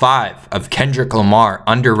top 5 of Kendrick Lamar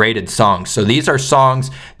underrated songs. So these are songs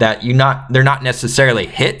that they're not necessarily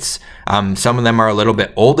hits. Some of them are a little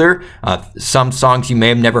bit older. Some songs you may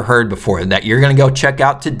have never heard before that you're going to go check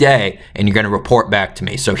out today and you're going to report back to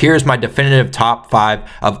me. So here's my definitive top 5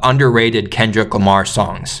 of underrated Kendrick Lamar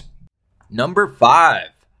songs. Number 5,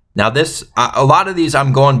 Now this, a lot of these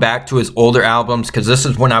I'm going back to his older albums because this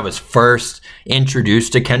is when I was first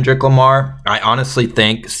introduced to Kendrick Lamar. I honestly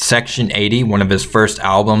think Section 80, one of his first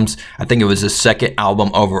albums, I think it was his second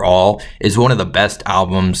album overall, is one of the best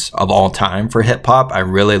albums of all time for hip hop. I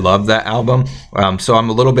really love that album. So I'm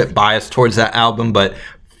a little bit biased towards that album, but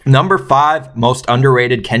number 5 most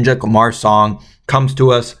underrated Kendrick Lamar song comes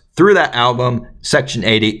to us through that album, Section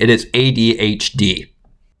 80. It is ADHD.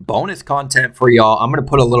 Bonus content for y'all. I'm going to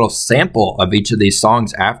put a little sample of each of these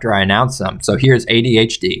songs after I announce them. So here's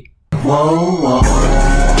ADHD. Whoa, whoa, whoa,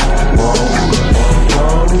 whoa,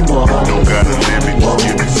 whoa. Don't gotta limit, just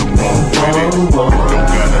give me some more with it. Don't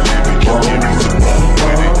gotta limit, just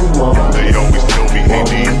give me some more with it. They always tell me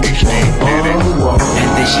ADHD did it. And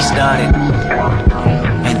then she started.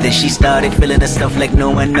 And then she started feeling herself like no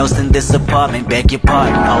one else in this apartment. Beg your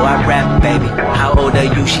pardon, oh I rap, baby. How old are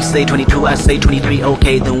you? She say 22, I say 23.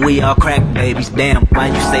 Okay, then we all crack babies. Damn, why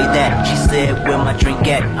you say that? She said, where my drink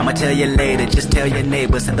at? I'ma tell you later, just tell your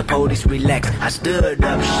neighbors and the police relax. I stood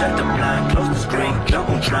up, shut the blind, closed the screen,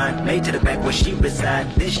 Jumbotron, made to the back where she reside.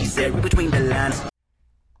 Then she said, read between the lines.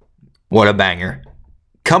 What a banger.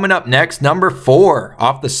 Coming up next, number 4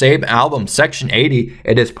 off the same album, Section 80,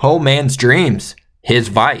 it is Poor Man's Dreams, his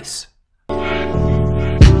Vice.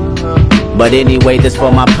 But anyway, this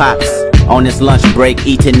for my pops. On his lunch break,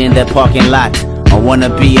 eating in that parking lot. I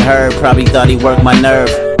wanna be heard, probably thought he worked my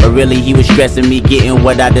nerve. But really he was stressing me getting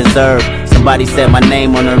what I deserve. Somebody said my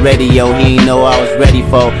name on the radio, he ain't know I was ready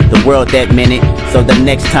for the world that minute. So the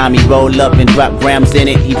next time he roll up and drop grams in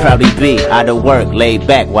it, he probably be out of work, laid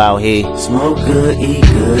back while he smoke good, eat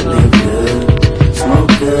good, live good.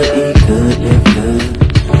 Smoke good, eat good, live good.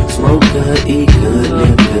 Smoke good, eat good,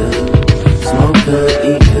 live good. Smoke good,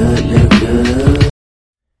 eat good, live good.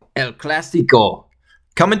 El Clásico.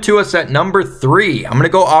 Coming to us at number 3. I'm going to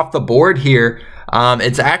go off the board here.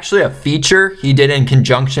 It's actually a feature he did in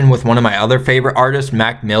conjunction with one of my other favorite artists,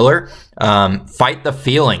 Mac Miller. Fight the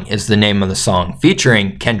Feeling is the name of the song,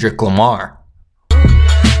 featuring Kendrick Lamar.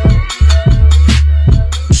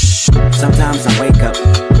 Sometimes I wake up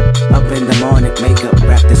in the morning, makeup,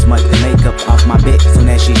 wrap this much the makeup off my bitch. Soon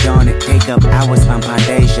as she yawn it, take up hours on my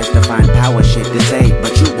days just to find power shit to say.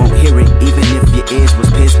 But you won't hear it, even if your ears was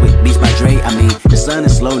pissed with Beats by Dre. I mean, the sun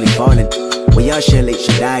is slowly falling. Well, y'all surely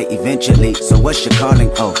should die eventually. So what's your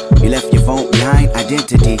calling? Oh, you left your phone behind.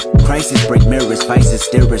 Identity crisis, break mirrors, vices,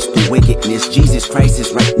 steer us through wickedness. Jesus Christ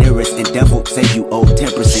is right near us, and devil say you owe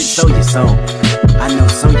 10%. Sow your soul. I know,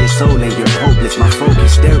 sow your soul and you're hopeless. My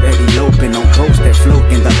focus, stare at the open on boats that float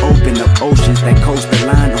in the open of oceans that coast the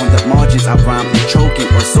line on the margins. I rhyme choking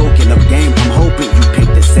or soaking up game. I'm hoping you pick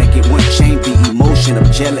the second one. Shame the emotion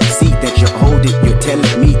of jealousy that you're holding. You're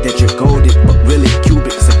telling me that you're golden, but really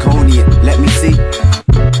cubic zirconian. Let me see.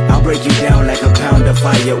 I'll break you down like a pound of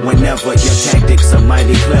fire whenever your tactics are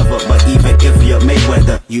mighty clever. But even if you're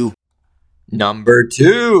Mayweather, you. Number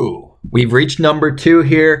 2. We've reached number 2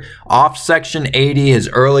 here. Off Section 80, his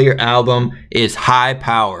earlier album is High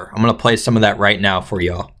Power. I'm going to play some of that right now for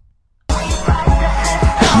y'all.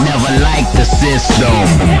 Never liked the system.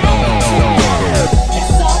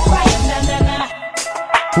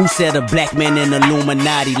 Who said a black man in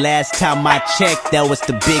Illuminati? Last time I checked, that was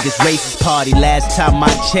the biggest racist party. Last time I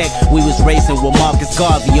checked, we was racing with Marcus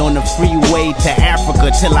Garvey on the freeway to Africa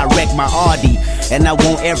till I wrecked my Audi. And I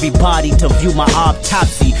want everybody to view my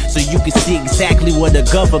autopsy so you can see exactly where the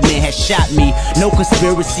government has shot me. No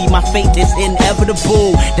conspiracy, my fate is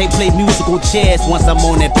inevitable. They play musical chairs once I'm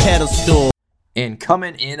on that pedestal. And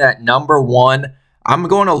coming in at number 1, I'm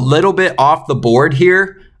going a little bit off the board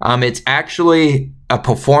here. It's actually a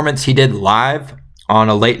performance he did live on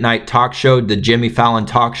a late night talk show, the Jimmy Fallon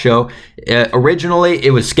talk show. Originally,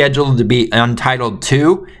 it was scheduled to be Untitled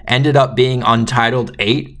 2, ended up being Untitled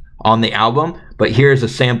 8 on the album. But here's a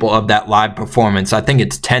sample of that live performance. I think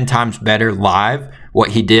it's 10 times better live,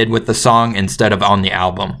 what he did with the song instead of on the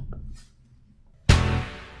album.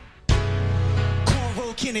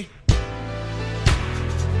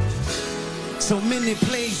 So many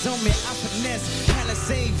plays on me, I finesse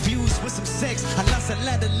Palisade views with some sex. I lost a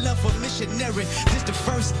lot of love for missionary. This the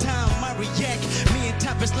first time I react. Me and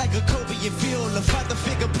Top is like a Kobe and Phil. A father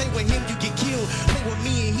figure, play with him, you get killed. Play with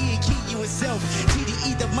me and he'll kill you himself.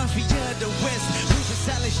 TDE, the mafia of the West. Moving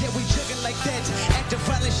silence, yeah, we jugging like that. Active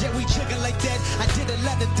violence, yeah, we jugging like that. I did a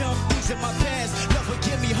lot of dumb things in my past. Lord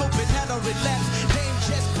forgive me, hoping I don't relapse. Dame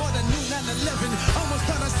just bought a new 911. Almost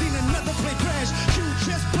thought I seen another plane crash. You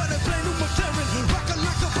just bought a brand new McLaren. Rock a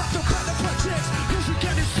lock about the battle projects. You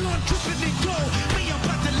got his son dripping in gold. Me, I'm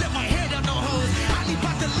about to let my hair down no hoes. Ali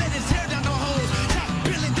about to let his hair down no hoes. Top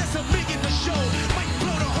billing, that's $1 million a show. Might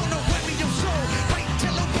blow the whole no whammy your soul. Might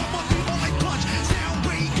tell him about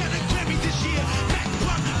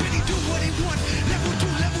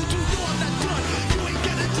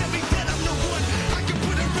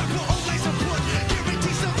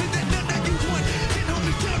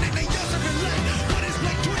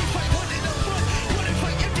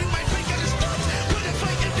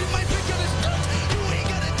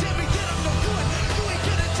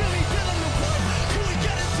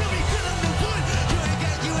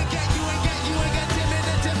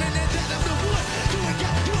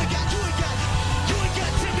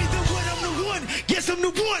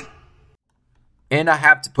and I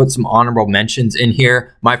have to put some honorable mentions in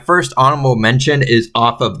here. My first honorable mention is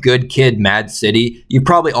off of Good Kid, Mad City. You've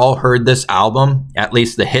probably all heard this album, at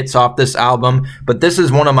least the hits off this album, but this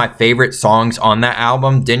is one of my favorite songs on that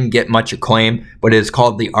album. Didn't get much acclaim, but it is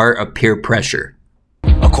called The Art of Peer Pressure.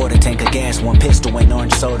 A quarter tank of gas, one pistol and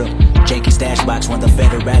orange soda. Jakey stash box when the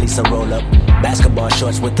federales a roll up. Basketball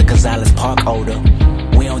shorts with the Gonzalez Park odor.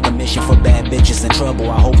 We on the mission for bad bitches in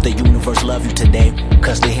trouble. I hope the universe love you today.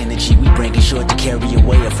 Cause the energy we bring is sure to carry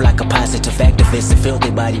away a flock of positive activists and fill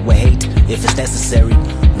their body with hate if it's necessary.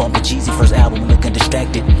 Bumpin' Jeezy first album looking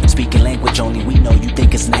distracted. Speaking language only we know, you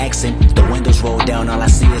think it's an accent. The windows roll down, all I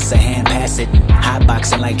see is a hand pass it.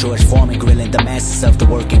 Hotboxing like George Foreman, grilling the masses of the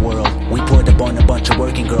working world. We pulled up on a bunch of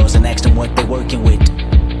working girls and asked them what they working with.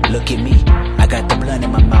 Look at me, I got the blunt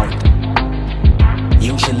in my mouth.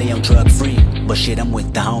 Usually I'm drug free, but shit, I'm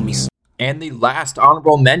with the homies. And the last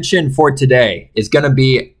honorable mention for today is going to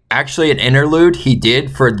be actually an interlude he did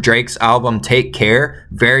for Drake's album Take Care.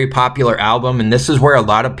 Very popular album, and this is where a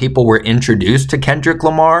lot of people were introduced to Kendrick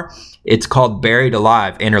Lamar. It's called Buried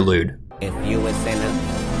Alive Interlude. If you was in a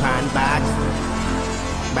pine box,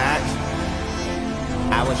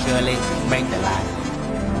 I would surely break the lock.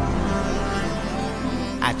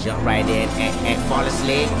 I jump right in and fall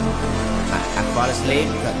asleep. I fall asleep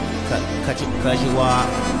cause you are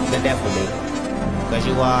the death of me. Cause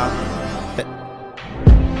you are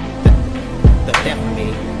the death of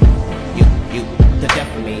me. You the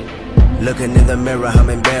death of me. Looking in the mirror, I'm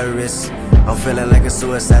embarrassed. I'm feeling like a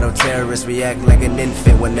suicidal terrorist. React like an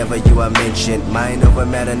infant whenever you are mentioned. Mind over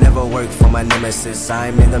matter never worked for my nemesis.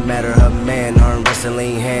 I'm in the matter of man, arm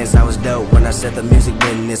wrestling hands. I was dope when I said the music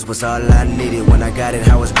business was all I needed. When I got it,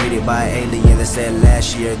 I was greeted by an alien that said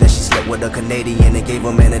last year that she slept with a Canadian and gave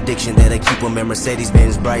him an addiction that'll keep him in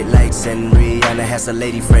Mercedes-Benz bright lights. And Rihanna has a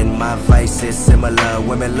lady friend. My vice is similar.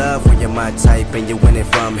 Women love when you're my type and you're winning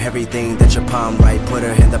from everything that your palm right. Put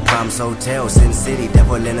her in the Palms Hotel, Sin City,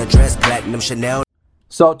 devil in a dress, platinum Chanel.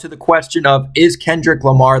 So to the question of, is Kendrick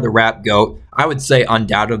Lamar the rap GOAT? I would say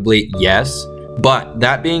undoubtedly yes. But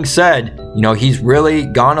that being said, he's really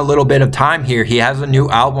gone a little bit of time here. He has a new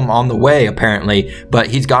album on the way, apparently, but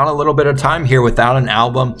he's gone a little bit of time here without an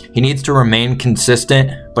album. He needs to remain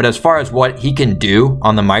consistent. But as far as what he can do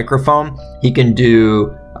on the microphone, he can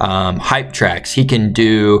do hype tracks, he can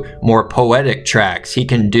do more poetic tracks, he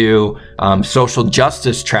can do social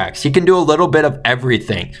justice tracks, he can do a little bit of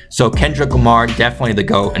everything. So Kendrick Lamar, definitely the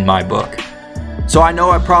GOAT in my book. So I know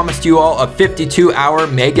I promised you all a 52-hour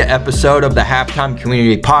mega episode of the Halftime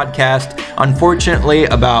Community Podcast. Unfortunately,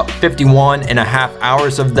 about 51 and a half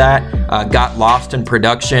hours of that got lost in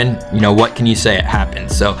production. What can you say? It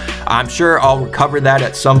happened. So I'm sure I'll recover that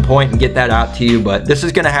at some point and get that out to you, but this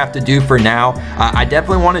is going to have to do for now. I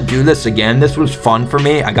definitely want to do this again. This was fun for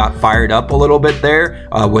me. I got fired up a little bit there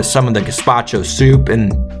with some of the gazpacho soup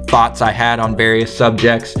and thoughts I had on various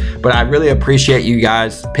subjects, but I really appreciate you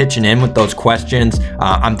guys pitching in with those questions.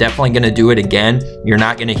 I'm definitely going to do it again. You're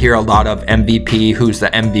not going to hear a lot of MVP, who's the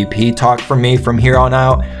MVP talk from me from here on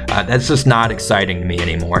out. That's just not exciting to me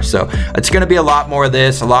anymore. So it's going to be a lot more of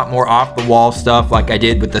this, a lot more off the wall stuff like I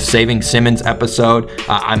did with the Saving Simmons episode.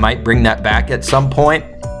 I might bring that back at some point,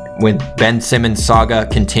 with Ben Simmons saga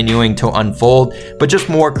continuing to unfold, but just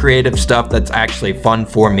more creative stuff that's actually fun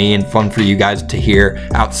for me and fun for you guys to hear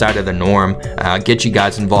outside of the norm. Get you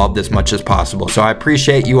guys involved as much as possible. So I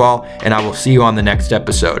appreciate you all, and I will see you on the next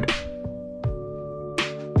episode.